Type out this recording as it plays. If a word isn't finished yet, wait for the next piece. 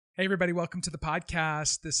Hey, everybody, welcome to the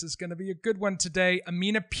podcast. This is going to be a good one today.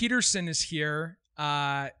 Amina Peterson is here.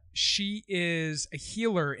 She is a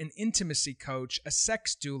healer, an intimacy coach, a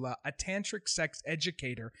sex doula, a tantric sex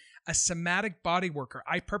educator, a somatic body worker.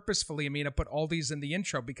 I purposefully, Amina, put all these in the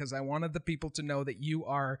intro because I wanted the people to know that you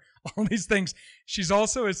are all these things. She's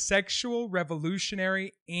also a sexual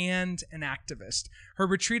revolutionary and an activist. Her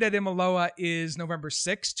retreat at Imaloa is November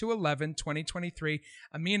 6 to 11, 2023.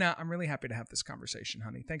 Amina, I'm really happy to have this conversation,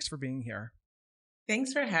 honey. Thanks for being here.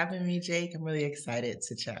 Thanks for having me, Jake. I'm really excited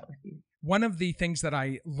to chat with you. One of the things that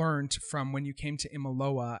I learned from when you came to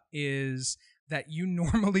Imaloa is that you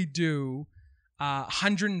normally do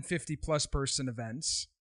 150 plus person events.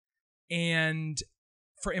 And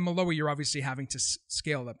for Imaloa, you're obviously having to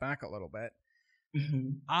scale that back a little bit. Mm-hmm.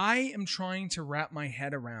 I am trying to wrap my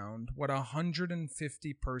head around what a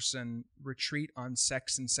 150 person retreat on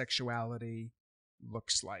sex and sexuality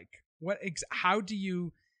looks like. How do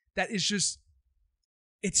you, that is just,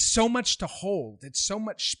 it's so much to hold. It's so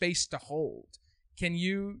much space to hold. Can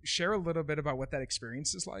you share a little bit about what that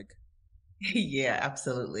experience is like? Yeah,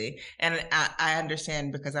 absolutely. And I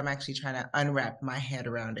understand because I'm actually trying to unwrap my head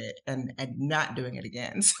around it and not doing it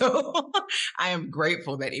again. So I am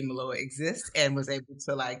grateful that Imaloa exists and was able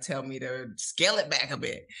to tell me to scale it back a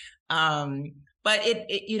bit. But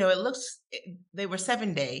they were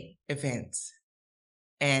 7-day events.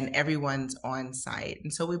 And everyone's on site.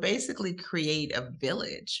 And so we basically create a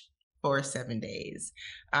village for 7 days.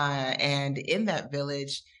 And in that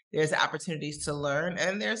village, there's opportunities to learn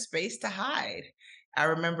and there's space to hide. I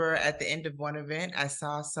remember at the end of one event, I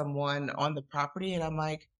saw someone on the property and I'm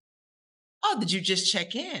like, oh, did you just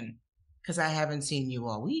check in? Because I haven't seen you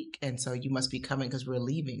all week. And so you must be coming because we're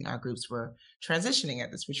leaving. Our groups were transitioning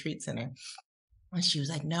at this retreat center. And she was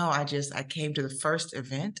like, no, I came to the first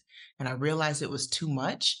event and I realized it was too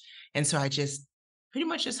much. And so I just pretty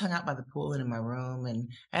much just hung out by the pool and in my room. And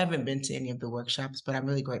I haven't been to any of the workshops, but I'm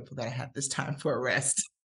really grateful that I have this time for a rest.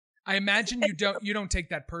 I imagine you don't take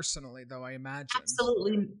that personally, though, I imagine.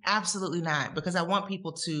 Absolutely not. Because I want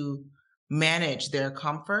people to manage their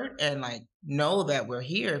comfort and know that we're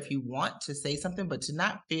here if you want to say something, but to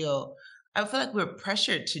not feel, I feel like we're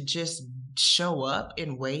pressured to just show up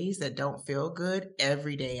in ways that don't feel good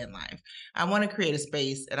every day in life. I want to create a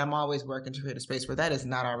space, and I'm always working to create a space where that is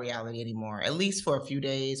not our reality anymore, at least for a few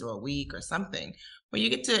days or a week or something, where you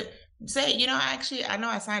get to say, I know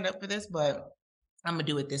I signed up for this, but I'm going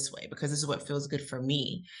to do it this way because this is what feels good for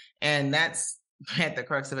me. And that's at the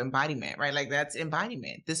crux of embodiment, right? That's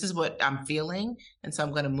embodiment. This is what I'm feeling. And so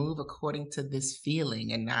I'm going to move according to this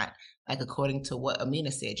feeling and not according to what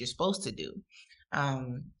Amina said you're supposed to do.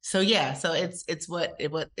 So it's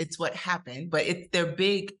what happened, but they're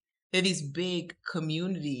these big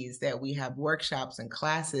communities that we have workshops and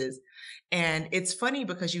classes. And it's funny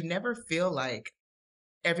because you never feel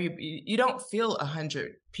you don't feel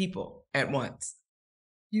 100 people at once.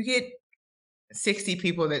 You get 60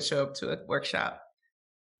 people that show up to a workshop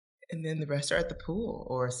and then the rest are at the pool,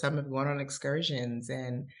 or some have gone on excursions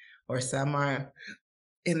or some are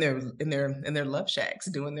in their love shacks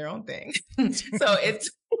doing their own thing. So it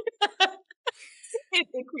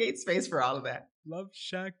creates space for all of that. Love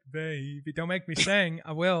shack, baby. Don't make me sing.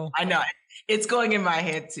 I will. I know. It's going in my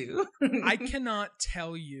head too. I cannot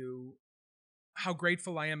tell you how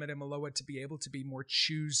grateful I am at Imaloa to be able to be more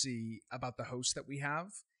choosy about the hosts that we have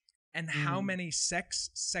and how many sex,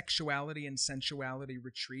 sexuality, and sensuality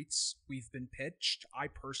retreats we've been pitched. I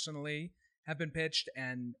personally have been pitched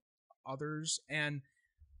and others. And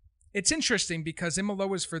it's interesting because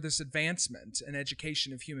Imaloa is for this advancement and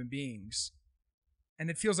education of human beings. And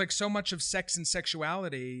it feels like so much of sex and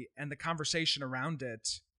sexuality and the conversation around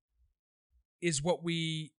it is what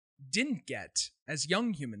we didn't get as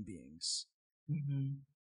young human beings. Mm-hmm.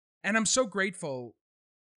 And I'm so grateful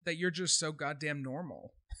that you're just so goddamn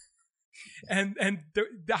normal. and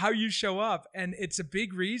how you show up. And it's a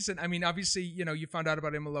big reason. I mean, obviously, you found out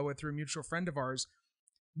about Imaloa through a mutual friend of ours.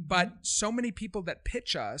 But so many people that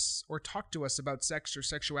pitch us or talk to us about sex or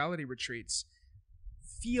sexuality retreats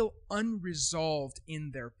feel unresolved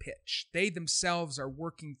in their pitch. They themselves are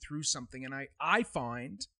working through something. And I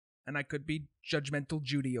find, and I could be judgmental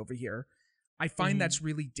Judy over here, I find that's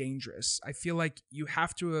really dangerous. I feel like you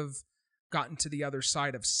have to have gotten to the other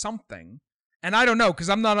side of something. And I don't know, because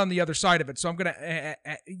I'm not on the other side of it. So I'm going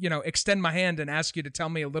to, extend my hand and ask you to tell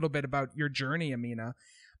me a little bit about your journey, Amina.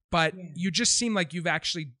 But you just seem like you've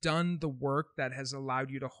actually done the work that has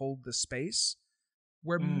allowed you to hold the space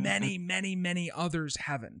where many, many, many others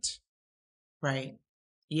haven't. Right.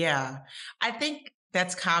 Yeah. I think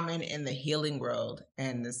that's common in the healing world,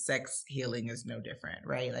 and the sex healing is no different,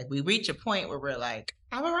 right? We reach a point where we're like,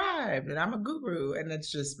 I've arrived and I'm a guru. And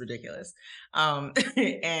it's just ridiculous.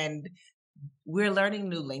 And we're learning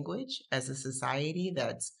new language as a society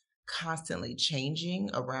that's constantly changing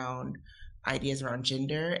around ideas around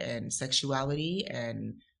gender and sexuality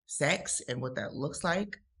and sex and what that looks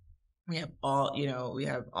like. We have all, we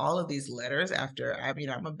have all of these letters after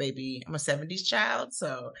I'm a baby, I'm a 70s child.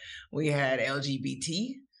 So we had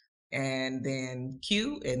LGBT and then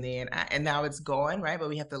Q and then and now it's gone, right? But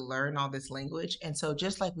we have to learn all this language. And so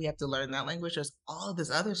just like we have to learn that language, there's all of this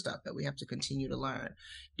other stuff that we have to continue to learn.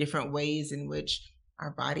 Different ways in which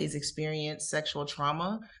our bodies experience sexual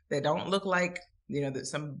trauma that don't look like that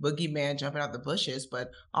some boogeyman jumping out the bushes, but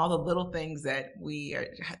all the little things that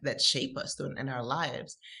that shape us in our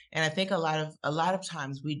lives. And I think a lot of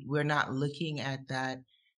times we're not looking at that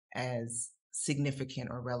as significant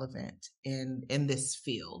or relevant in this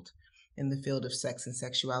field, in the field of sex and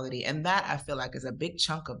sexuality. And that I feel like is a big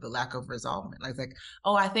chunk of the lack of resolvement. Like,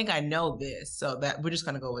 oh, I think I know this, so that we're just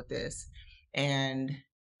going to go with this. And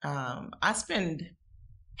I spend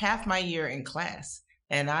half my year in class.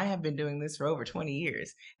 And I have been doing this for over 20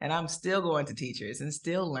 years. And I'm still going to teachers and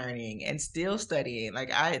still learning and still studying.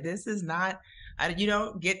 This is not, you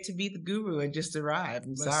don't get to be the guru and just arrive.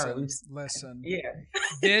 Sorry. Listen.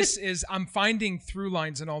 Yeah. I'm finding through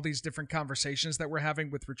lines in all these different conversations that we're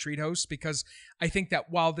having with retreat hosts, because I think that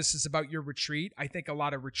while this is about your retreat, I think a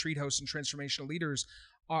lot of retreat hosts and transformational leaders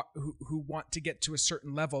who want to get to a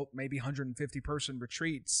certain level, maybe 150 person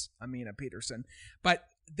retreats, Amina Peterson, but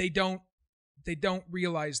they don't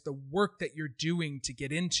realize the work that you're doing to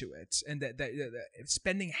get into it, and that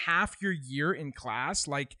spending half your year in class,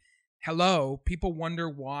 like, hello, people wonder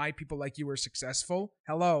why people like you are successful.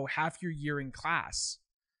 Hello, half your year in class.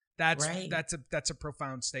 That's right. That's a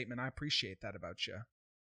profound statement. I appreciate that about you.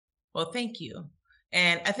 Well, thank you.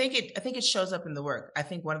 And I think it shows up in the work. I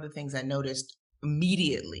think one of the things I noticed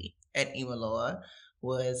immediately at Imaloa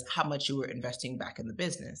was how much you were investing back in the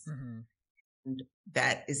business. Mm-hmm. And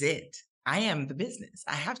that is it. I am the business.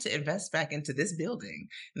 I have to invest back into this building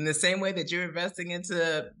in the same way that you're investing into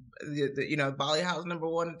the Bali House number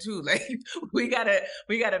 1 and 2. Like we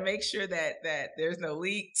gotta make sure that there's no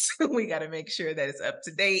leaks. We gotta make sure that it's up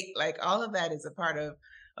to date. Like all of that is a part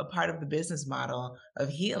of the business model of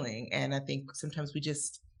healing. And I think sometimes we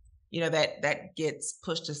just that gets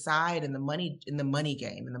pushed aside in the money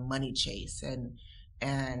game, in the money chase, and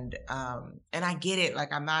I get it.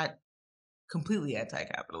 Like I'm not completely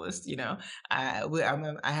anti-capitalist, I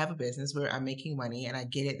have a business where I'm making money, and I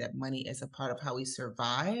get it that money is a part of how we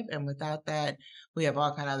survive, and without that we have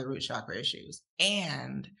all kind of other root chakra issues.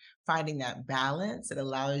 And finding that balance that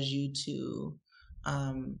allows you to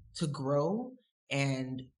grow,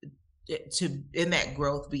 and to in that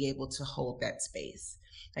growth be able to hold that space,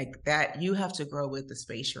 like that you have to grow with the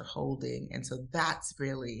space you're holding. And so that's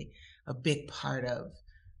really a big part of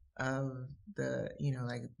the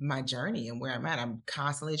like my journey and where I'm at. I'm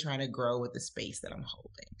constantly trying to grow with the space that I'm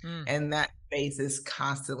holding, and that space is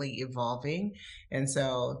constantly evolving. And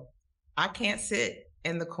so I can't sit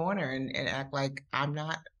in the corner and act like I'm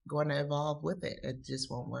not going to evolve with it. It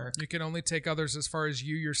just won't work. You can only take others as far as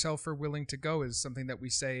you yourself are willing to go, is something that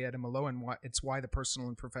we say at MLO, and it's why the personal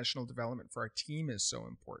and professional development for our team is so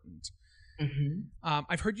important. Mm-hmm.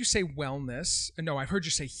 I've heard you say wellness. No, I've heard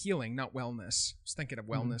you say healing, not wellness. I was thinking of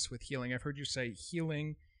wellness with healing. I've heard you say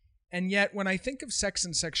healing. And yet when I think of sex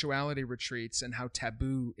and sexuality retreats and how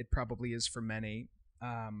taboo it probably is for many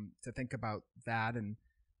to think about that, and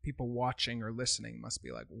people watching or listening must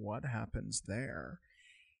be like, what happens there?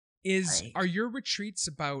 Right. Are your retreats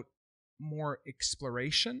about more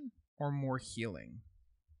exploration or more healing?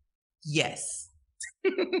 Yes.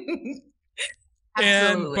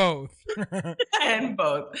 And both. And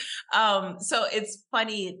both. So it's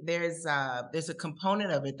funny, there's a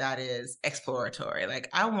component of it that is exploratory. Like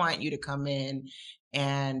I want you to come in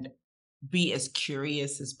and be as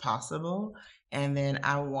curious as possible, and then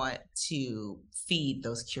I want to feed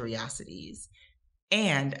those curiosities.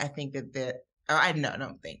 And I think I'm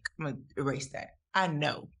gonna erase that. I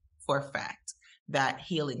know for a fact that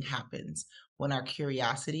healing happens when our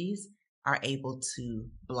curiosities are able to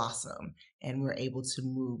blossom and we're able to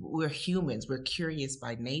move. We're humans, we're curious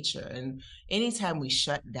by nature. And anytime we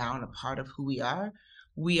shut down a part of who we are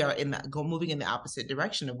moving in the opposite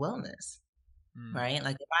direction of wellness. Right?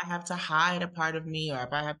 Like if I have to hide a part of me, or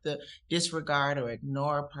if I have to disregard or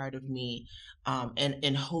ignore a part of me,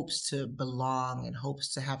 in hopes to belong and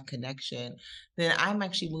hopes to have connection, then I'm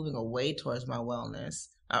actually moving away towards my wellness,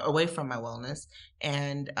 away from my wellness.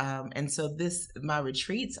 And so my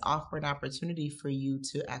retreats offer an opportunity for you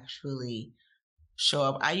to actually show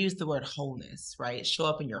up. I use the word wholeness, right? Show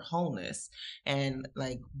up in your wholeness. And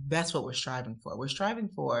like, that's what we're striving for. We're striving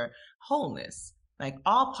for wholeness. Like,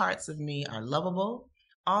 all parts of me are lovable.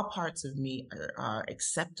 All parts of me are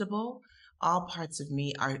acceptable. All parts of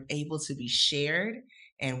me are able to be shared.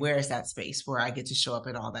 And where is that space where I get to show up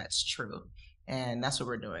and all that's true? And that's what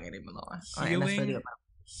we're doing at Imaloa. And that's what I do.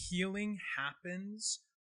 Healing happens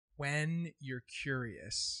when you're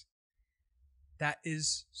curious. That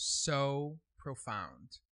is so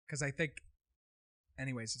profound. Because I think,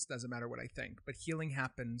 anyways, it doesn't matter what I think, but healing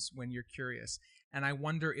happens when you're curious. And I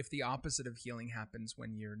wonder if the opposite of healing happens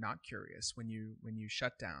when you're not curious, when you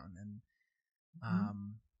shut down. And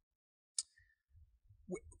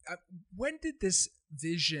when did this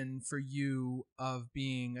vision for you of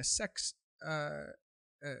being a sex I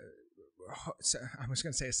was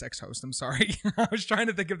going to say a sex host. I'm sorry. I was trying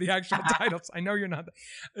to think of the actual titles. I know you're not.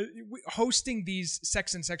 Hosting these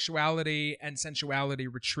sex and sexuality and sensuality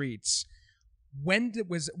retreats. What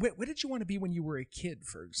did you want to be when you were a kid,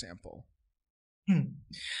 for example?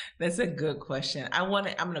 That's a good question. I'm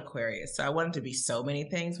an Aquarius, so I wanted to be so many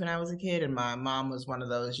things when I was a kid, and my mom was one of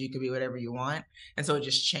those, you could be whatever you want. And so it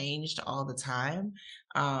just changed all the time.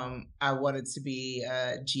 I wanted to be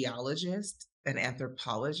a geologist, an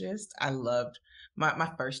anthropologist. I loved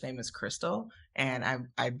my first name is Crystal, and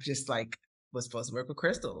I just like was supposed to work with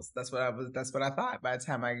crystals. That's what I thought by the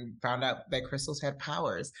time I found out that crystals had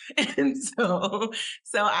powers. And so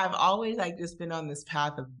I've always like just been on this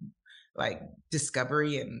path of like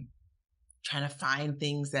discovery and trying to find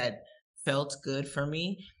things that felt good for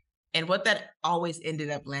me. And what that always ended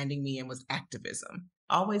up landing me in was activism.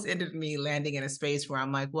 Always ended me landing in a space where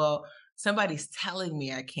I'm like, well, somebody's telling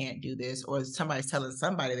me I can't do this, or somebody's telling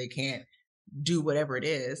somebody they can't do whatever it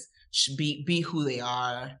is, be who they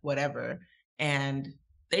are, whatever. And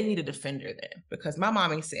they need a defender then, because my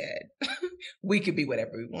mommy said we could be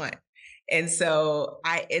whatever we want. And so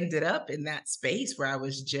I ended up in that space where I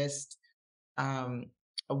was just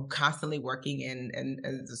constantly working in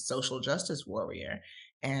as a social justice warrior,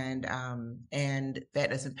 and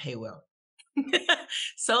that doesn't pay well.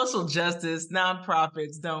 Social justice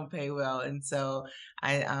nonprofits don't pay well, and so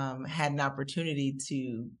I had an opportunity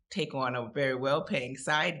to take on a very well-paying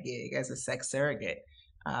side gig as a sex surrogate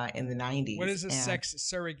in the 90s. What is a sex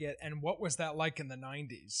surrogate, and what was that like in the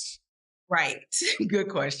 90s? Right. Good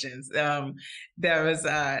questions. There was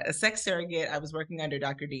a sex surrogate. I was working under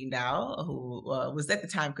Dr. Dean Dow, who was at the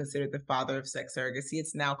time considered the father of sex surrogacy.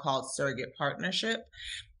 It's now called surrogate partnership.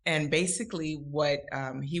 And basically what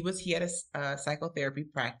he had a psychotherapy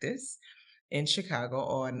practice in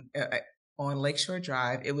Chicago on Lakeshore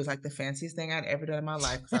Drive. It was like the fanciest thing I'd ever done in my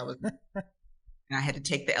life, because and I had to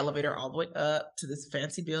take the elevator all the way up to this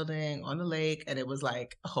fancy building on the lake. And it was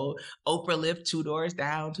like, oh, Oprah lived 2 doors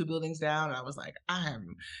down, 2 buildings down. And I was like, I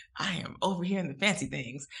am over here in the fancy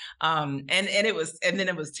things. And then it was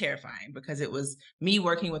terrifying, because it was me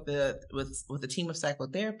working with a team of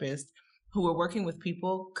psychotherapists who were working with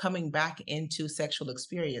people coming back into sexual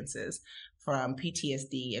experiences from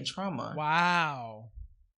PTSD and trauma. Wow.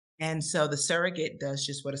 And so the surrogate does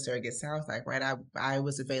just what a surrogate sounds like, right? I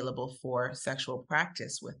was available for sexual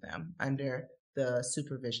practice with them under the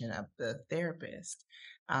supervision of the therapist.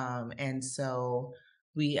 And so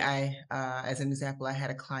as an example, I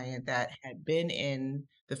had a client that had been in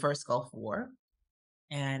the first Gulf War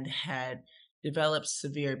and had developed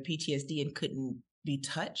severe PTSD and couldn't be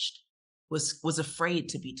touched, was afraid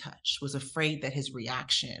to be touched, was afraid that his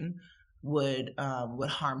reaction would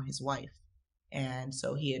harm his wife. And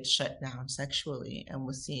so he had shut down sexually and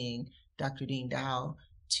was seeing Dr. Dean Dow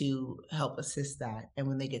to help assist that. And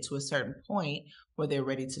when they get to a certain point where they're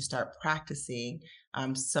ready to start practicing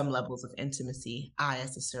some levels of intimacy, I,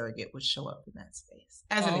 as a surrogate, would show up in that space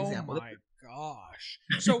as an example. Oh my gosh.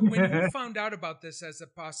 So when you found out about this as a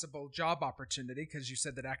possible job opportunity, because you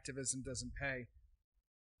said that activism doesn't pay,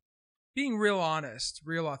 being real honest,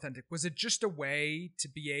 real authentic, was it just a way to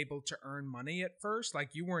be able to earn money at first? Like,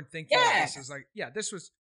 you weren't thinking this is like, this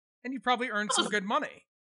was, and you probably earned some good money.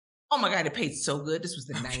 Oh my God, it paid so good. This was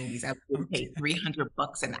the 90s. I would pay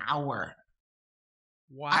 $300 an hour.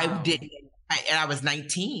 Wow. And I was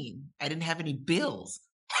 19. I didn't have any bills.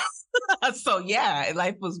 So yeah,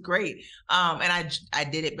 life was great. And I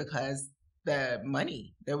did it because the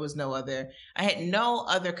money. There was I had no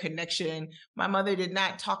other connection. My mother did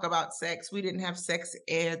not talk about sex. We didn't have sex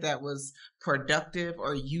ed that was productive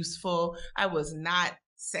or useful. I was not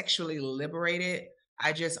sexually liberated.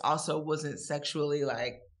 I just also wasn't sexually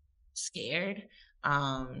like scared.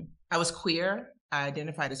 I was queer. I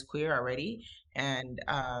identified as queer already. And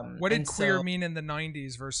what did queer mean in the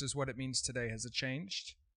 90s versus what it means today? Has it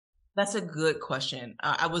changed? That's a good question.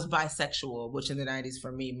 I was bisexual, which in the 90s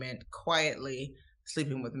for me meant quietly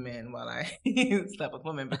sleeping with men while I slept with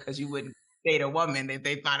women because you wouldn't date a woman if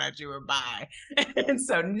they found out you were bi. And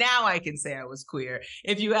so now I can say I was queer.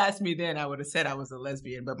 If you asked me then, I would have said I was a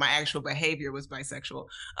lesbian, but my actual behavior was bisexual.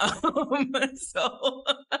 So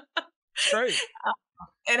Great.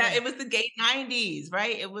 and Yeah. it was the gay 90s,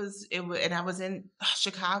 right? It was, and I was in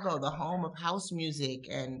Chicago, the home of house music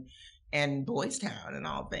and Boys Town and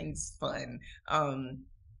all things fun.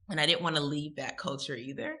 And I didn't want to leave that culture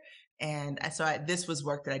either. And this was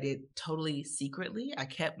work that I did totally secretly. I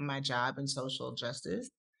kept my job in social justice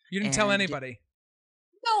You didn't tell and anybody.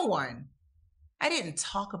 no one. I didn't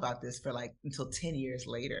talk about this for like until 10 years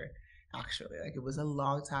later, actually. Like it was a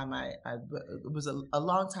long time it was a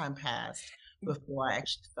long time past before I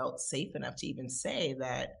actually felt safe enough to even say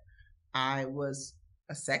that I was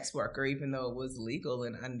a sex worker, even though it was legal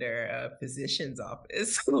and under a physician's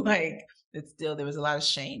office. Like it's still there was a lot of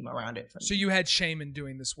shame around it for So me. you had shame in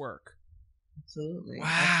doing this work. Absolutely. Wow,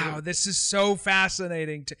 Absolutely. this is so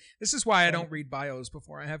fascinating. This is why I Yeah. don't read bios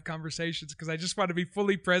before I have conversations, because I just want to be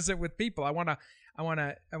fully present with people. I want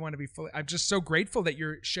to be fully. I'm just so grateful that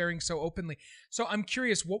you're sharing so openly. So I'm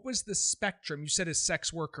curious, what was the spectrum? You said as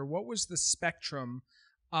sex worker, what was the spectrum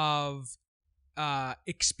of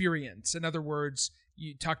experience? In other words,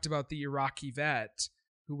 you talked about the Iraqi vet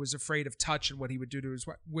who was afraid of touch and what he would do to his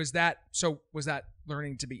wife. Was that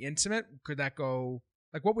learning to be intimate? Could that go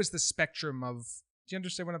like what was the spectrum of, do you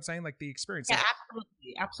understand what I'm saying? Like the experience, Yeah, like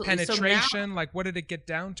absolutely. Absolutely. So now penetration, like what did it get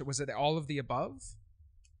down to? Was it all of the above?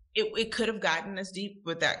 it could have gotten as deep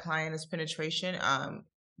with that client as penetration.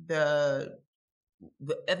 The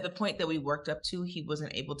at the point that we worked up to, he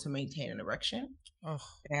wasn't able to maintain an erection. Oh,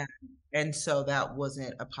 And and so that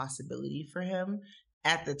wasn't a possibility for him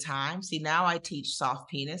at the time. See, now I teach soft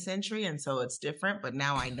penis entry, and so it's different, but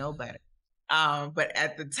now I know better. But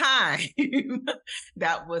at the time,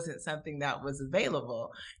 that wasn't something that was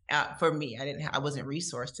available for me. I wasn't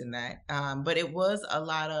resourced in that. But it was a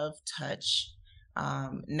lot of touch.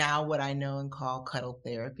 Now, what I know and call cuddle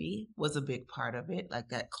therapy was a big part of it, like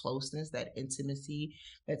that closeness, that intimacy,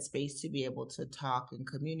 that space to be able to talk and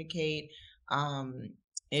communicate. Um,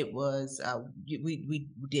 it was we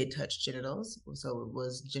did touch genitals, so it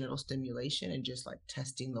was genital stimulation and just like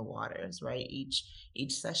testing the waters, right? Each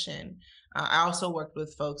session. I also worked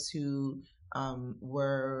with folks who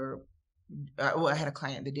were well, I had a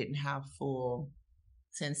client that didn't have full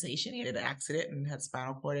sensation. He had an accident and had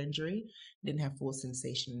spinal cord injury, didn't have full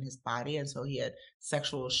sensation in his body. And so he had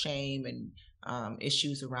sexual shame and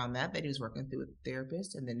issues around that he was working through with a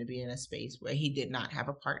therapist. And then to be in a space where he did not have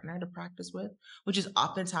a partner to practice with, which is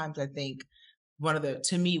oftentimes, I think,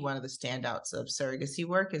 to me, one of the standouts of surrogacy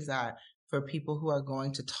work is that for people who are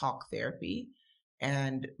going to talk therapy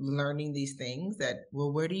and learning these things that,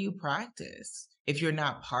 well, where do you practice if you're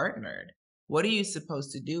not partnered? What are you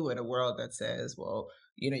supposed to do in a world that says, well,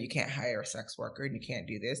 you can't hire a sex worker and you can't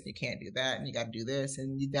do this and you can't do that and you got to do this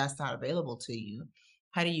and that's not available to you?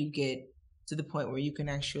 How do you get to the point where you can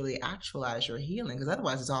actually actualize your healing? Because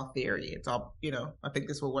otherwise it's all theory. It's all, I think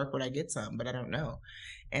this will work when I get some, but I don't know.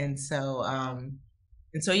 And so, wow.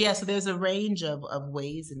 yeah, so there's a range of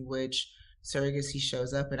ways in which surrogacy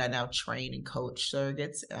shows up, and I now train and coach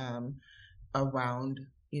surrogates around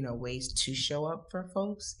ways to show up for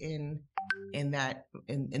folks in their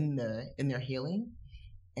healing.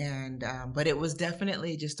 And but it was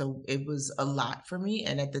definitely it was a lot for me.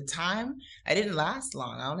 And at the time, I didn't last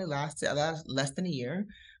long. I only lasted less than a year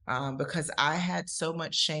because I had so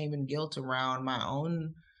much shame and guilt around my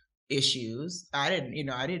own issues.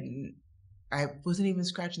 I wasn't even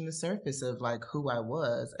scratching the surface of like who I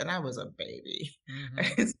was, and I was a baby.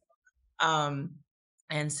 Mm-hmm. um,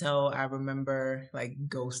 and so I remember like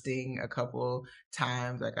ghosting a couple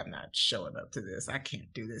times, like I'm not showing up to this. I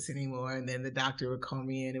can't do this anymore. And then the doctor would call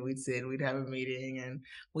me in and we'd sit and we'd have a meeting and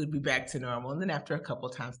we'd be back to normal. And then after a couple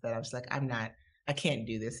times that I was like, I can't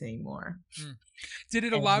do this anymore. Mm. Did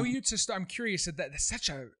it allow And you to start? I'm curious. That's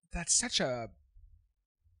such a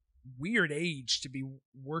weird age to be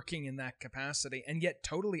working in that capacity, and yet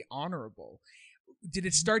totally honorable. Did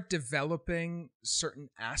it start developing certain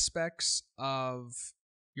aspects of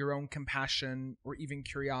your own compassion or even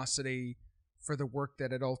curiosity for the work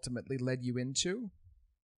that it ultimately led you into?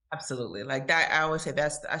 absolutely. Like that, I always say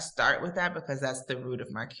I start with that because that's the root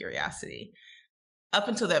of my curiosity. Up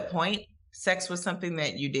until that point, sex was something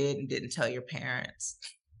that you did and didn't tell your parents.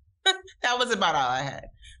 That was about all I had.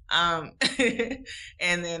 Um,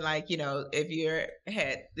 and then like, if you're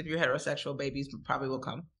heterosexual, babies probably will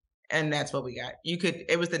come. And that's what we got.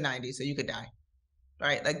 It was the 90s, so you could die.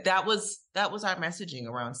 right? Like that was our messaging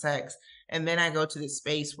around sex. And then I go to this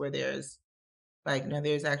space where there's like, now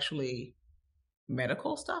there's actually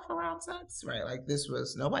medical stuff around sex, right? Like this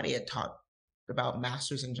was, nobody had taught about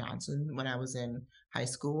Masters and Johnson when I was in high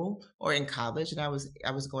school or in college, and I was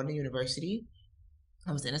going to university.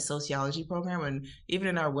 I was in a sociology program, and even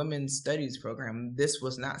in our women's studies program, this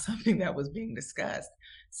was not something that was being discussed.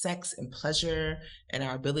 Sex and pleasure and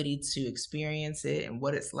our ability to experience it and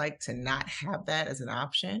what it's like to not have that as an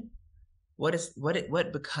option.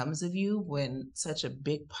 What becomes of you when such a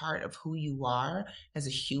big part of who you are as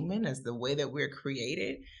a human, as the way that we're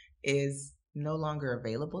created, is no longer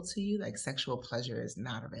available to you? Like sexual pleasure is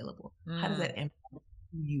not available. How does that impact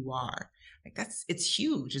who you are? Like it's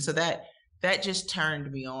huge. And so that just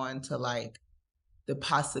turned me on to like the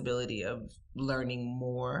possibility of learning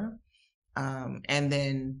more. And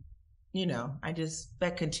then,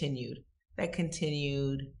 that continued.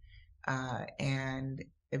 And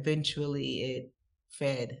eventually it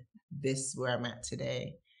fed this where I'm at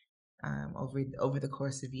today. Over the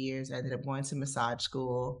course of years, I ended up going to massage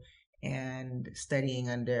school and studying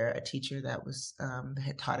under a teacher that was that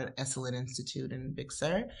had taught at Esalen Institute in Big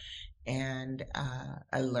Sur. And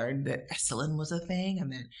I learned that Esalen was a thing,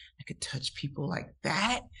 and then I could touch people like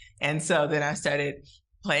that. And so then I started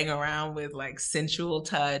playing around with like sensual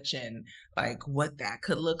touch and like what that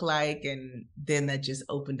could look like. And then that just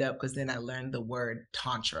opened up because then I learned the word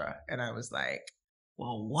tantra, and I was like,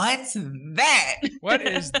 well, what's that? What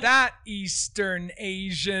is that Eastern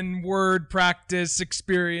Asian word practice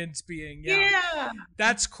experience being? Yeah.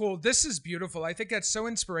 That's cool. This is beautiful. I think that's so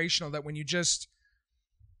inspirational that when you just,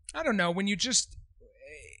 I don't know,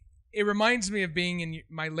 it reminds me of being in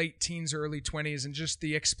my late teens, early 20s, and just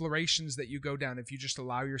the explorations that you go down if you just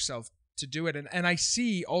allow yourself to do it. And I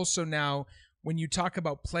see also now when you talk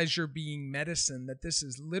about pleasure being medicine, that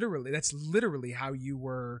that's literally how you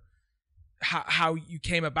were, how you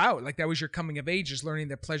came about. Like that was your coming of age, is learning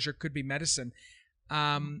that pleasure could be medicine.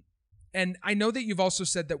 And I know that you've also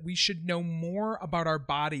said that we should know more about our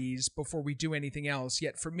bodies before we do anything else.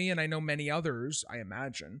 Yet for me, and I know many others, I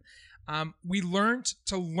imagine, we learned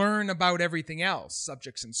to learn about everything else,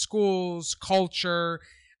 subjects in schools, culture,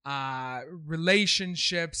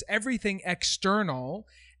 relationships, everything external,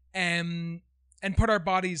 and put our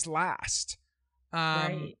bodies last.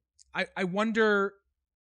 Right. I wonder,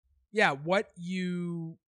 what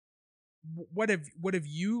have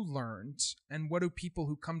you learned, and what do people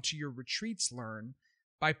who come to your retreats learn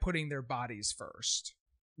by putting their bodies first?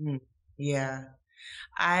 Yeah.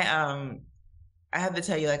 I have to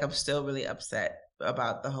tell you, like, I'm still really upset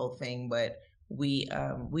about the whole thing, but we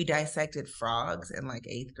dissected frogs in like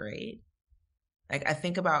 8th grade. Like I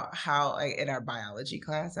think about how like in our biology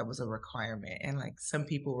class that was a requirement, and like some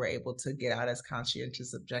people were able to get out as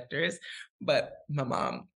conscientious objectors, but my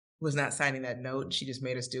mom was not signing that note. She just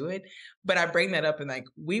made us do it. But I bring that up, and like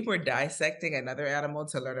we were dissecting another animal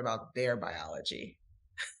to learn about their biology.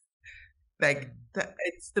 Like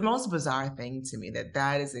it's the most bizarre thing to me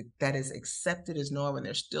that is accepted as norm, and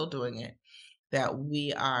they're still doing it. That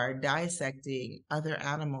we are dissecting other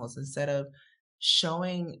animals instead of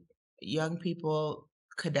showing young people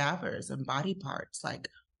cadavers and body parts. Like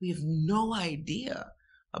we have no idea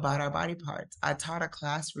about our body parts. I taught a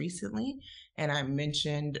class recently, and I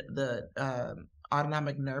mentioned the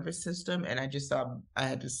autonomic nervous system, and I just thought I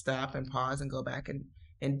had to stop and pause and go back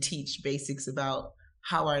and teach basics about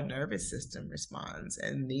how our nervous system responds.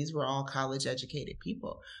 And these were all college educated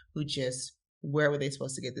people who just, where were they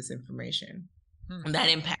supposed to get this information? And that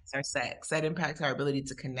impacts our sex. That impacts our ability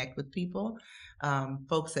to connect with people.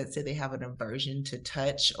 Folks that say they have an aversion to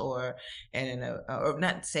touch, or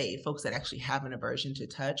not say, folks that actually have an aversion to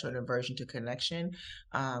touch or an aversion to connection.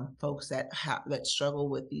 Folks that struggle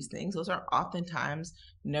with these things. Those are oftentimes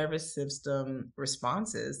nervous system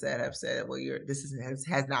responses that have said, "Well,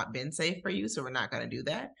 has not been safe for you, so we're not going to do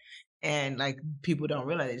that." And like people don't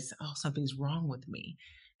realize, oh, something's wrong with me.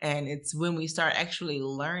 And it's when we start actually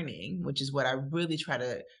learning, which is what I really try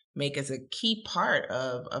to make as a key part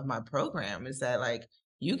of my program, is that like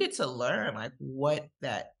you get to learn like what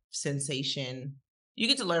that sensation, you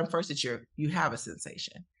get to learn first that you have a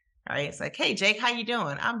sensation, right? It's like, hey, Jake, how you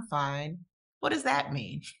doing? I'm fine. What does that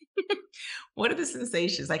mean? What are the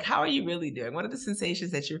sensations? Like, how are you really doing? What are the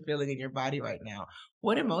sensations that you're feeling in your body right now?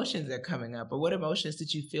 What emotions are coming up, or what emotions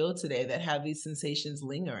did you feel today that have these sensations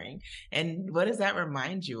lingering? And what does that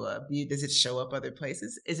remind you of? Does it show up other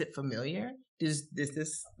places? Is it familiar? Is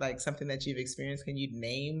this like something that you've experienced? Can you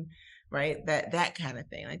name, right? That kind of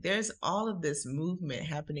thing. Like there's all of this movement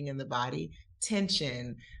happening in the body,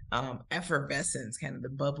 tension, effervescence, kind of the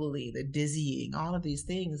bubbly, the dizzying, all of these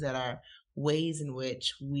things that are ways in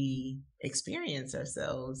which we experience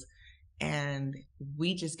ourselves, and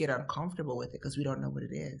we just get uncomfortable with it because we don't know what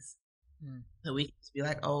it is. Mm. So we can just be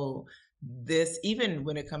like, oh, this, even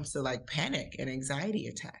when it comes to like panic and anxiety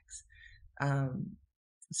attacks. Um,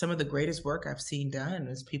 some of the greatest work I've seen done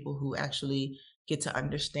is people who actually get to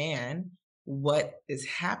understand what is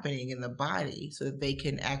happening in the body so that they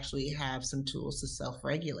can actually have some tools to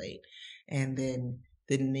self-regulate. And then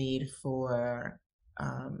the need for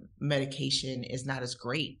medication is not as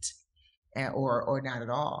great, or not at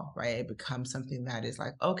all, right? It becomes something that is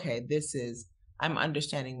like, okay, I'm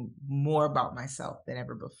understanding more about myself than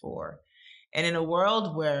ever before. And in a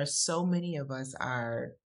world where so many of us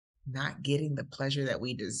are not getting the pleasure that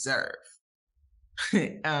we deserve,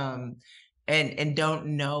 um, and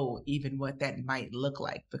don't know even what that might look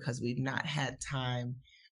like because we've not had time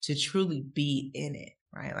to truly be in it,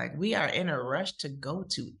 right? Like we are in a rush to go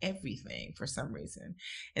to everything for some reason.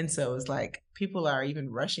 And so it's like people are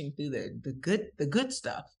even rushing through the good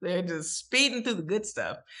stuff. They're just speeding through the good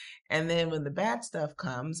stuff. And then when the bad stuff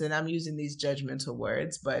comes, and I'm using these judgmental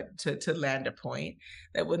words, but to land a point,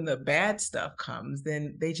 that when the bad stuff comes,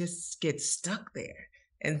 then they just get stuck there.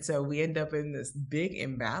 And so we end up in this big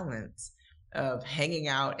imbalance of hanging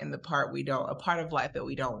out in a part of life that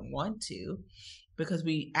we don't want to, because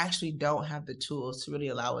we actually don't have the tools to really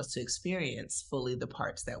allow us to experience fully the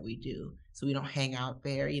parts that we do. So we don't hang out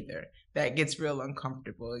there either. That gets real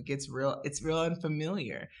uncomfortable. It's real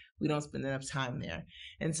unfamiliar. We don't spend enough time there.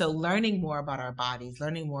 And so learning more about our bodies,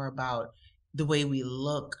 learning more about the way we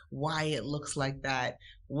look, why it looks like that,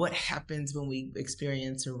 what happens when we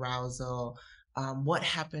experience arousal, what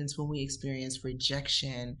happens when we experience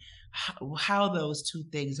rejection, how those two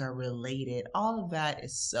things are related. All of that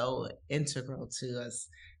is so integral to us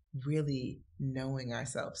really knowing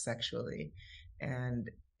ourselves sexually. And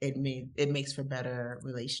it makes for better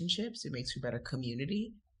relationships. It makes for better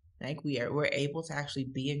community. Like we're able to actually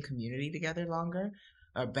be in community together longer,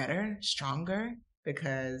 or better, stronger,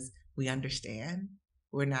 because we understand.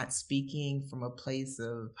 We're not speaking from a place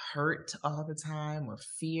of hurt all the time or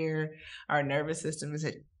fear. Our nervous system is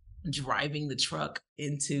driving the truck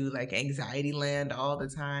into like anxiety land all the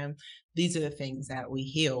time. These are the things that we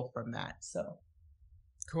heal from that. So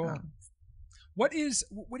cool. What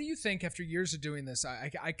do you think after years of doing this?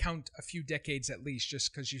 I count a few decades at least,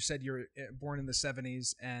 just because you said you're born in the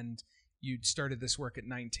 70s and you started this work at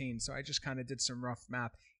 19. So I just kind of did some rough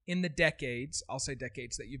math. In the decades, I'll say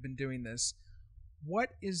decades that you've been doing this,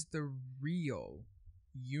 what is the real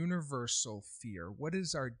universal fear? What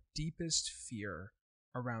is our deepest fear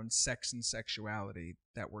around sex and sexuality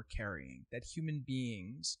that we're carrying, that human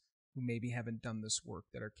beings who maybe haven't done this work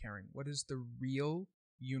that are carrying? What is the real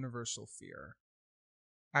universal fear?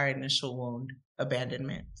 Our initial wound,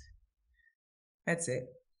 abandonment. That's it.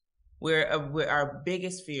 Our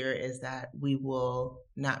biggest fear is that we will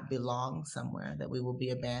not belong somewhere, that we will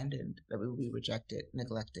be abandoned, that we will be rejected,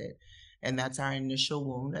 neglected. And that's our initial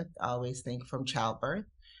wound. I always think from childbirth,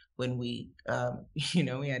 when we,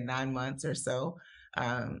 we had 9 months or so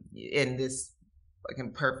in this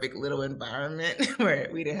fucking perfect little environment where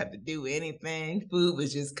we didn't have to do anything. Food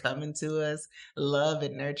was just coming to us, love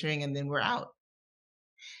and nurturing, and then we're out.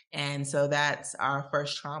 And so that's our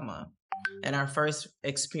first trauma and our first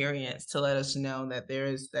experience to let us know that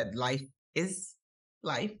that life is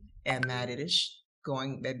life, and that it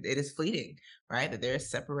is fleeting, right? That there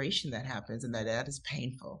is separation that happens, and that is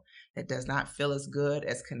painful. That does not feel as good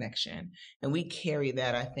as connection. And we carry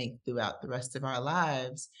that, I think, throughout the rest of our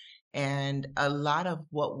lives. And a lot of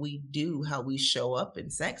what we do, how we show up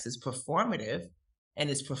in sex, is performative,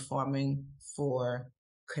 and it's performing for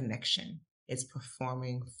connection. It's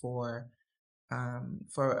performing for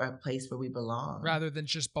a place where we belong, rather than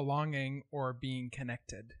just belonging or being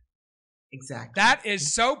connected. Exactly. That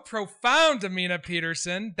is so profound, Amina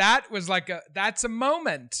Peterson. That's a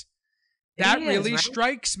moment. That really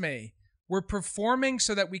strikes me. We're performing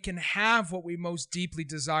so that we can have what we most deeply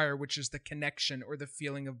desire, which is the connection or the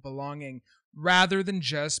feeling of belonging, rather than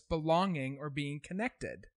just belonging or being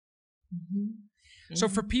connected. Mm-hmm. So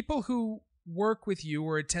for people who work with you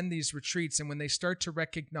or attend these retreats, and when they start to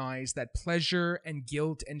recognize that pleasure and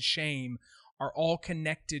guilt and shame are all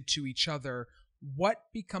connected to each other, what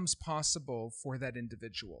becomes possible for that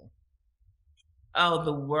individual? Oh,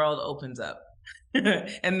 the world opens up.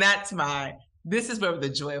 And this is where the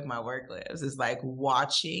joy of my work lives, is like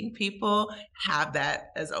watching people have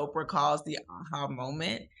that, as Oprah calls, the aha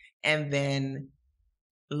moment, and then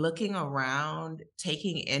looking around,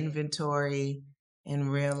 taking inventory,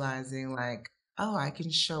 and realizing like, oh, I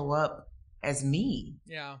can show up as me.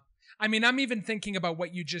 Yeah. I mean, I'm even thinking about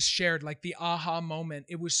what you just shared, like the aha moment.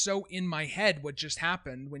 It was so in my head what just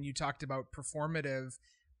happened when you talked about performative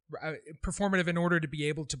in order to be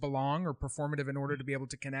able to belong, or performative in order to be able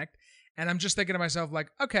to connect. And I'm just thinking to myself, like,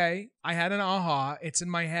 okay, I had an aha, it's in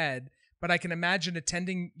my head, but I can imagine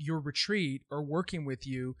attending your retreat or working with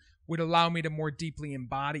you would allow me to more deeply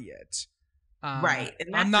embody it. Right.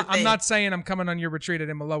 And I'm that's the not. I'm thing. not saying I'm coming on your retreat at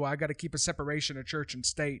Imaloa. I got to keep a separation of church and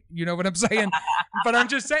state. You know what I'm saying? But I'm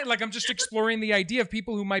just saying, like, I'm just exploring the idea of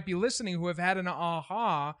people who might be listening who have had an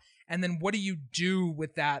aha, and then what do you do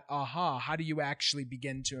with that aha? How do you actually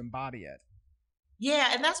begin to embody it?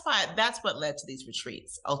 Yeah, and that's what led to these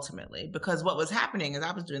retreats ultimately. Because what was happening is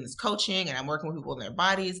I was doing this coaching and I'm working with people in their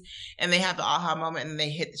bodies, and they have the aha moment and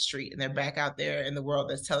they hit the street and they're back out there in the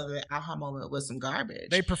world that's telling them the aha moment was some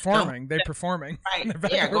garbage. They Don't performing. They performing. right.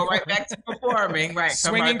 They're Yeah, go right performing. back to performing. Right. Come right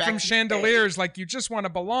Swinging back from to the stage. chandeliers like you just want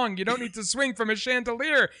to belong. You don't need to swing from a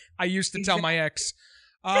chandelier. I used to tell my ex.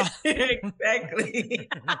 Exactly.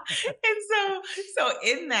 And so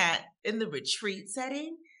in the retreat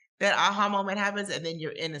setting, that aha moment happens, and then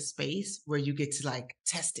you're in a space where you get to like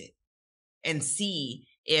test it and see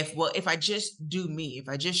if I just do me, if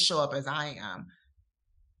I just show up as I am,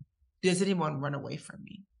 does anyone run away from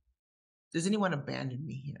me? Does anyone abandon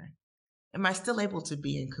me here? Am I still able to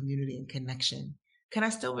be in community and connection? Can I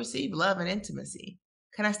still receive love and intimacy?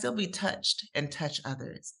 Can I still be touched and touch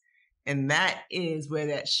others? And that is where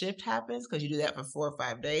that shift happens, because you do that for 4 or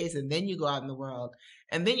 5 days and then you go out in the world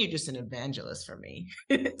and then you're just an evangelist for me.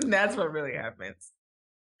 And that's what really happens.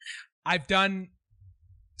 I've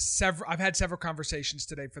had several conversations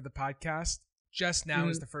today for the podcast. Just now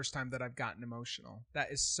is the first time that I've gotten emotional.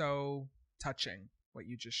 That is so touching, what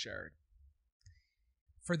you just shared.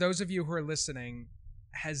 For those of you who are listening,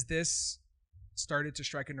 has this started to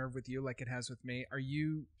strike a nerve with you like it has with me? Are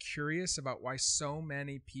you curious about why so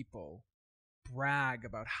many people brag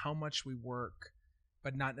about how much we work,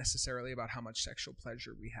 but not necessarily about how much sexual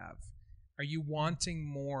pleasure we have? Are you wanting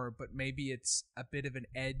more, but maybe it's a bit of an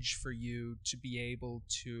edge for you to be able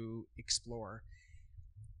to explore?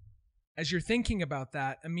 As you're thinking about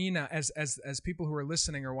that, Amina, as people who are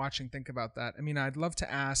listening or watching think about that, Amina, I'd love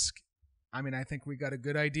to ask, I mean, I think we got a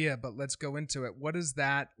good idea, but let's go into it. What does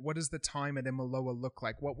the time at Imaloa look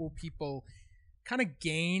like? What will people kind of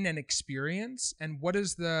gain and experience? And what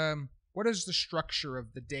is the structure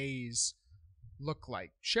of the days look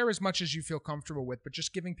like? Share as much as you feel comfortable with, but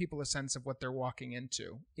just giving people a sense of what they're walking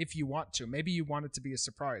into, if you want to. Maybe you want it to be a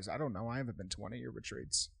surprise. I don't know. I haven't been to one of your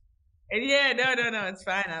retreats. Yeah, no, it's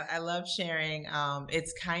fine. I love sharing.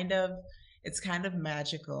 It's kind of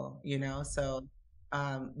magical, you know. So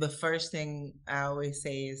the first thing I always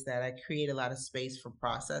say is that I create a lot of space for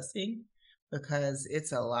processing, because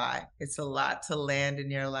it's a lot. It's a lot to land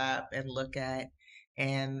in your lap and look at.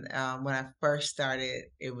 And when I first started,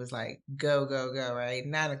 it was like, go, go, go, right?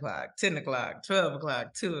 9 o'clock, 10 o'clock, 12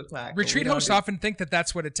 o'clock, 2 o'clock. Retreat hosts often think that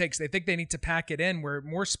that's what it takes. They think they need to pack it in, where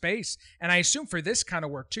more space. And I assume for this kind of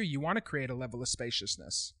work too, you want to create a level of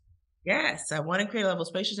spaciousness. Yes, I want to create a level of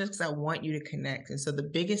spaciousness because I want you to connect. And so the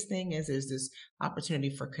biggest thing is there's this opportunity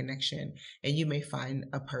for connection. And you may find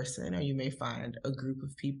a person, or you may find a group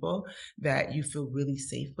of people that you feel really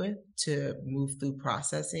safe with to move through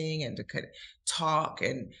processing and to talk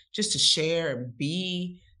and just to share and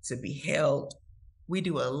to be held. We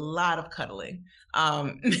do a lot of cuddling.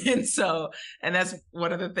 And that's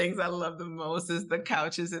one of the things I love the most is the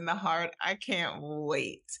couches in the heart. I can't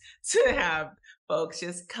wait to have folks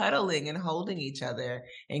just cuddling and holding each other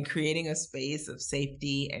and creating a space of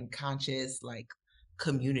safety and conscious like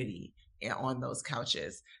community on those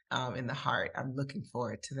couches in the heart. I'm looking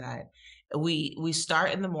forward to that. We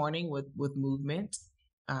start in the morning with movement.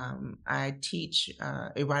 I teach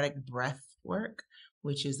erotic breath work,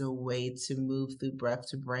 which is a way to move through breath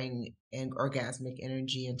to bring an orgasmic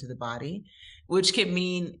energy into the body, which can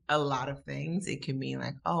mean a lot of things. It can mean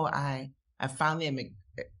like, oh, I finally am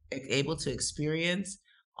able to experience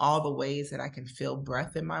all the ways that I can feel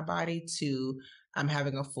breath in my body, to I'm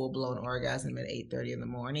having a full-blown orgasm at 8:30 in the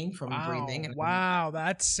morning from breathing. And wow,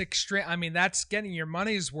 that's extreme. I mean, that's getting your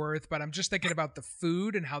money's worth, but I'm just thinking about the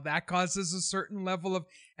food and how that causes a certain level of,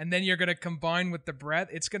 and then you're going to combine with the breath.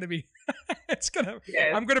 It's going to be, yes.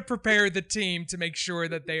 I'm going to prepare the team to make sure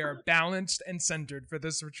that they are balanced and centered for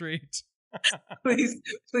this retreat. Please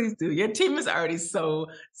do. Your team is already so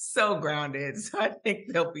grounded, so I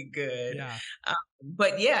think they'll be good. Yeah.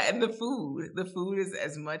 But yeah, and the food is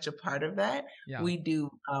as much a part of that. Yeah. We do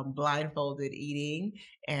blindfolded eating,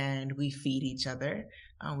 and we feed each other.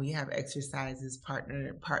 We have exercises,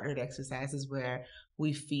 partnered exercises, where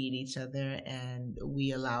we feed each other and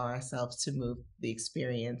we allow ourselves to move the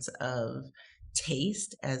experience of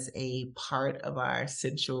taste as a part of our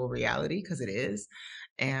sensual reality, because it is.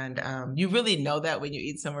 And you really know that when you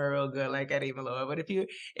eat somewhere real good, like at Imaloa. But if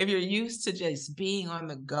you're used to just being on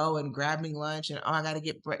the go and grabbing lunch and oh, I got to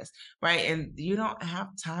get breakfast, right, and you don't have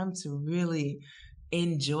time to really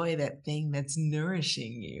enjoy that thing that's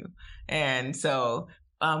nourishing you, and so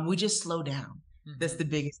we just slow down. That's the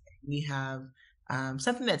biggest thing. We have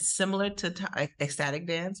something that's similar to ecstatic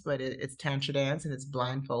dance, but it's tantra dance and it's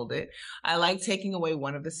blindfolded. I like taking away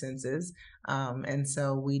one of the senses. And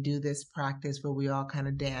so we do this practice where we all kind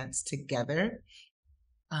of dance together.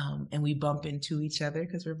 And we bump into each other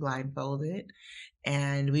because we're blindfolded,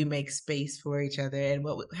 and we make space for each other. And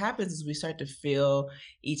what happens is we start to feel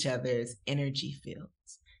each other's energy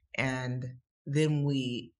fields. And then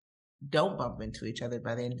we don't bump into each other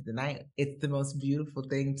by the end of the night. It's the most beautiful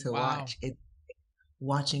thing to watch. It's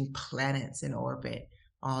watching planets in orbit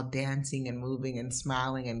all dancing and moving and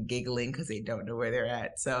smiling and giggling because they don't know where they're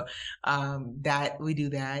at. So that we do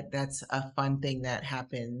that. That's a fun thing that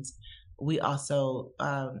happens. We also,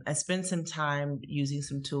 I spend some time using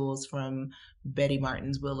some tools from Betty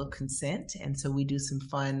Martin's Wheel of Consent. And so we do some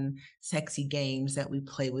fun, sexy games that we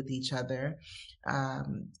play with each other.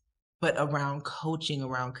 But around coaching,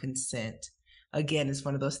 around consent. Again, it's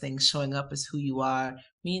one of those things. Showing up as who you are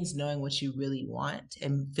means knowing what you really want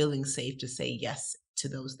and feeling safe to say yes to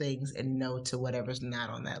those things and no to whatever's not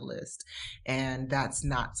on that list. And that's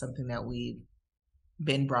not something that we've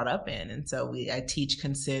been brought up in. And so I teach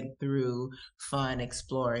consent through fun,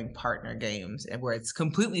 exploring partner games, and where it's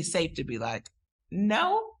completely safe to be like,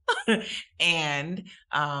 no, and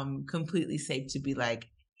completely safe to be like,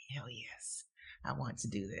 hell yes, I want to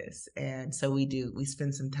do this. And so we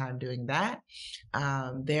spend some time doing that.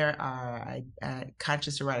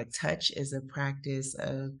 Conscious erotic touch is a practice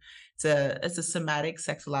of, it's a somatic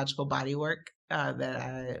sexological body work that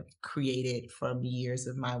I created from years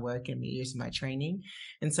of my work and years of my training.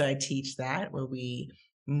 And so I teach that, where we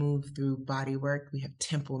move through body work. We have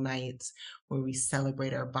temple nights where we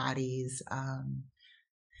celebrate our bodies.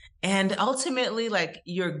 And ultimately, like,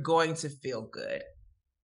 you're going to feel good.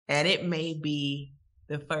 And it may be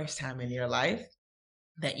the first time in your life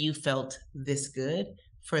that you felt this good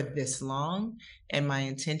for this long. And my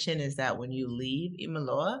intention is that when you leave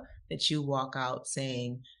Imaloa, that you walk out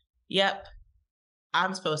saying, yep,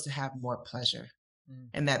 I'm supposed to have more pleasure.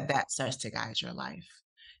 And that starts to guide your life.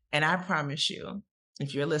 And I promise you,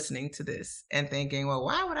 if you're listening to this and thinking, well,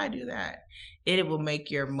 why would I do that? It will make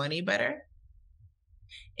your money better.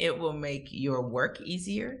 It will make your work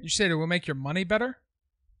easier. You said it will make your money better?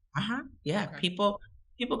 Yeah. Okay.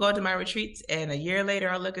 People go to my retreats, and a year later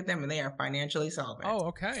I look at them and they are financially solvent. Oh,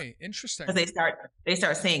 okay. Interesting. Because they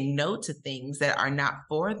start saying no to things that are not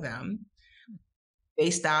for them. They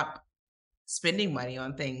stop spending money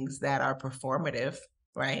on things that are performative,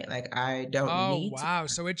 right? Like, I don't need to. Oh, wow.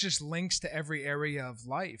 So it just links to every area of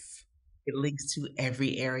life. It links to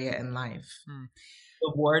every area in life.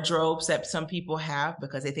 The wardrobes that some people have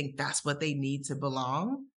because they think that's what they need to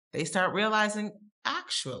belong, they start realizing,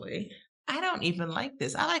 actually, I don't even like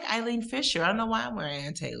this. I like Eileen Fisher. I don't know why I'm wearing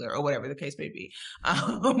Ann Taylor, or whatever the case may be.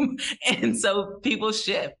 And so people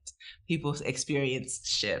shift. People's experience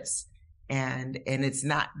shifts. And it's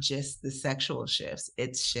not just the sexual shifts.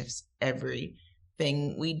 It shifts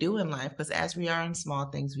everything we do in life, because as we are in small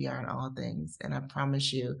things, we are in all things. And I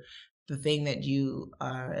promise you, the thing that you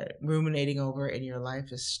are ruminating over in your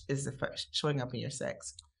life is the first showing up in your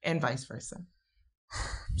sex, and vice versa.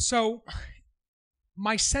 So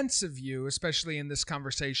my sense of you, especially in this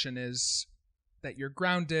conversation, is that you're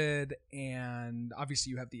grounded, and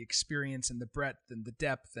obviously you have the experience and the breadth and the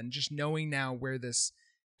depth, and just knowing now where this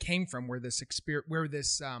came from, where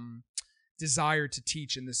this desire to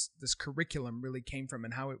teach and this curriculum really came from,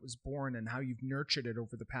 and how it was born, and how you've nurtured it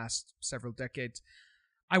over the past several decades.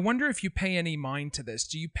 I wonder if you pay any mind to this.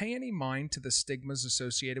 Do you pay any mind to the stigmas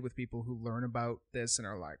associated with people who learn about this and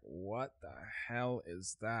are like, what the hell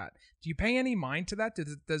is that? Do you pay any mind to that?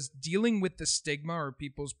 Does dealing with the stigma or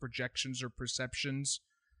people's projections or perceptions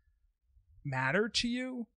matter to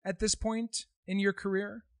you at this point in your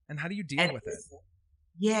career? And how do you deal with it?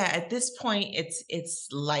 Yeah, at this point, it's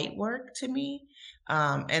light work to me.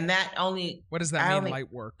 And that only... What does that mean, light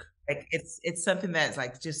work? Like, it's something that's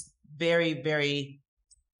like just very, very...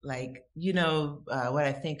 Like, what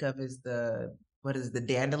I think of is the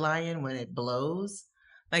dandelion when it blows.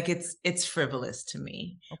 Like, it's frivolous to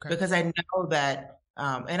me. Okay. Because I know that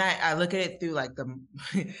And I look at it through like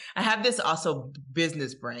I have this also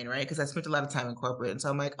business brain, right? Because I spent a lot of time in corporate. And so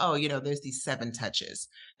I'm like, oh, there's these 7 touches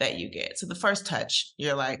that you get. So the first touch,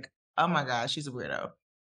 you're like, oh my gosh, she's a weirdo.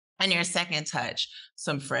 And your second touch,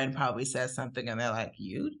 some friend probably says something and they're like,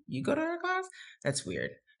 you go to her class? That's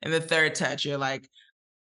weird. And the third touch, you're like,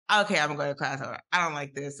 okay, I'm gonna go to class, or I don't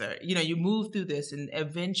like this, or you move through this, and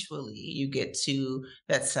eventually you get to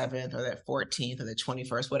that 7th or that 14th or the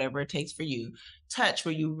 21st, whatever it takes for you, touch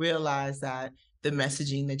where you realize that the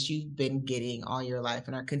messaging that you've been getting all your life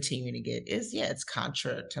and are continuing to get is, yeah, it's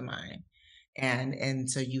contra to mine. And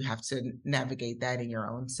so you have to navigate that in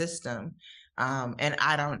your own system. And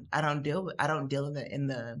I don't deal in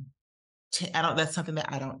the I don't that's something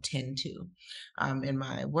that I don't tend to in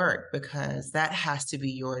my work, because that has to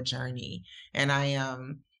be your journey. And I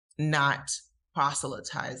am not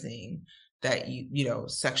proselytizing that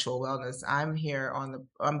sexual wellness. I'm here I'm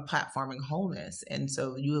platforming wholeness. And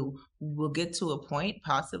so you will get to a point,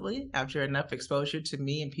 possibly after enough exposure to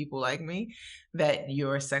me and people like me, that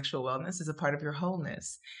your sexual wellness is a part of your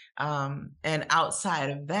wholeness. And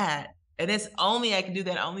outside of that, and I can do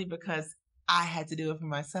that only because I had to do it for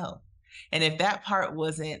myself. And if that part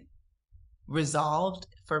wasn't resolved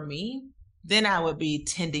for me, then I would be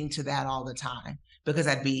tending to that all the time, because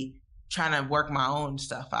I'd be trying to work my own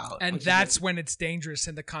stuff out. And that's when it's dangerous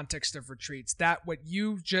in the context of retreats. That what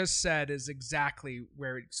you just said is exactly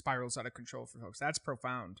where it spirals out of control for folks. That's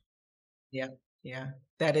profound. Yeah. Yeah.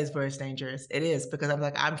 That is where it's dangerous. It is, because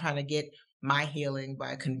I'm trying to get my healing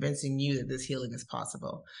by convincing you that this healing is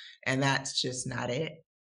possible. And that's just not it.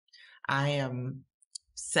 I am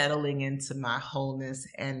settling into my wholeness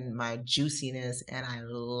and my juiciness, and I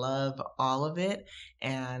love all of it.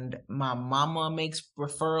 And my mama makes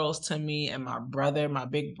referrals to me, and my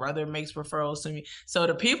big brother makes referrals to me. So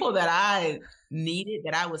the people that I needed,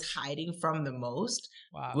 that I was hiding from the most,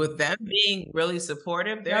 wow, with them being really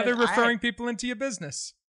supportive, they're referring people into your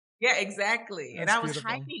business. Yeah, exactly. That's and I was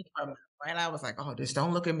beautiful. Hiding from them. And I was like, oh, just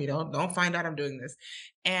don't look at me. Don't find out I'm doing this.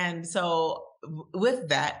 And so with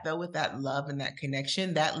that love and that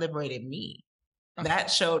connection, that liberated me. Okay.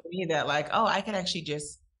 That showed me that I can actually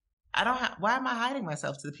why am I hiding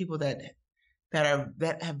myself to the people that have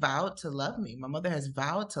vowed to love me? My mother has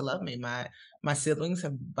vowed to love me. My siblings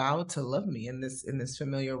have vowed to love me in this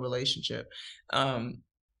familiar relationship.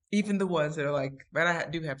 Even the ones that are like, but I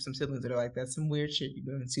do have some siblings that are like, that's some weird shit you're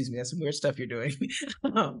doing. Excuse me, that's some weird stuff you're doing.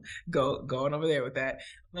 Going over there with that.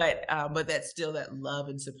 But that's still, that love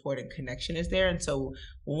and support and connection is there. And so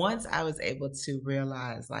once I was able to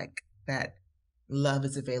realize that love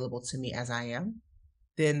is available to me as I am,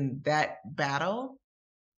 then that battle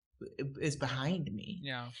is behind me.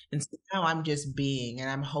 Yeah. And so now I'm just being, and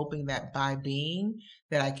I'm hoping that by being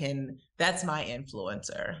that that's my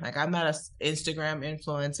influencer. I'm not an Instagram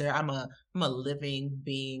influencer. I'm a living,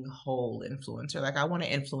 being, whole influencer. I want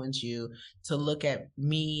to influence you to look at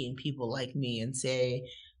me and people like me and say,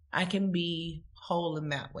 I can be whole in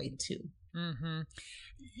that way too. Mm-hmm.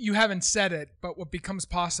 You haven't said it, but what becomes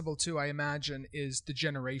possible too, I imagine, is the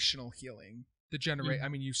generational healing. I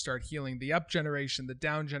mean, you start healing the up generation, the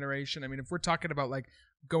down generation. I mean, if we're talking about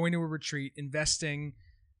going to a retreat, investing,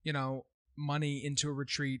 money into a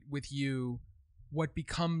retreat with you, what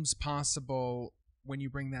becomes possible when you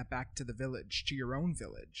bring that back to the village, to your own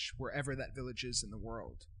village, wherever that village is in the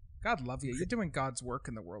world. God love you. You're doing God's work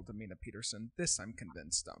in the world, Amina Peterson. This I'm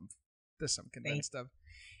convinced of.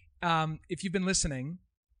 If you've been listening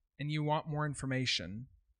and you want more information,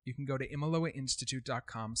 you can go to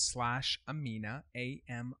imaloainstitute.com/Amina,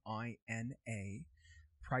 AMINA.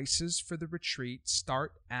 Prices for the retreat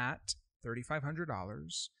start at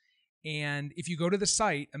 $3,500. And if you go to the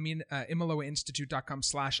site,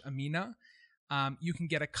 imaloainstitute.com/Amina, you can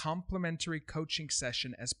get a complimentary coaching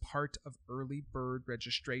session as part of early bird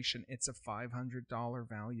registration. It's a $500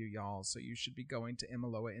 value, y'all. So you should be going to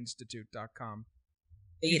imaloainstitute.com.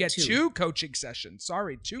 You get two coaching sessions.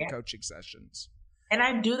 Coaching sessions. And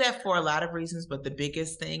I do that for a lot of reasons, but the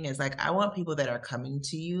biggest thing is I want people that are coming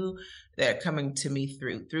to you, that are coming to me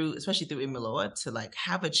through especially through Imiloa, to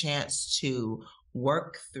have a chance to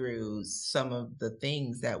work through some of the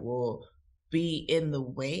things that will be in the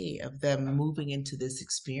way of them moving into this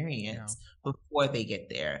experience before they get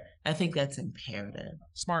there. I think that's imperative.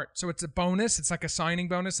 Smart. So it's a bonus. It's like a signing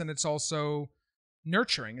bonus, and it's also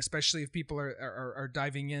nurturing, especially if people are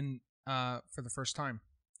diving in for the first time.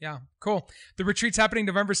 Yeah, cool. The retreat's happening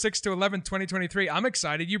November 6th to 11th, 2023. I'm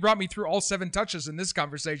excited. You brought me through all 7 touches in this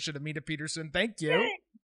conversation, Amina Peterson. Thank you.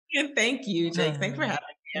 And thank you, Jake. Thanks for having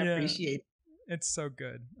me. I appreciate it. It's so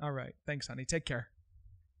good. All right. Thanks, honey. Take care.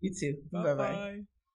 You too. Bye-bye.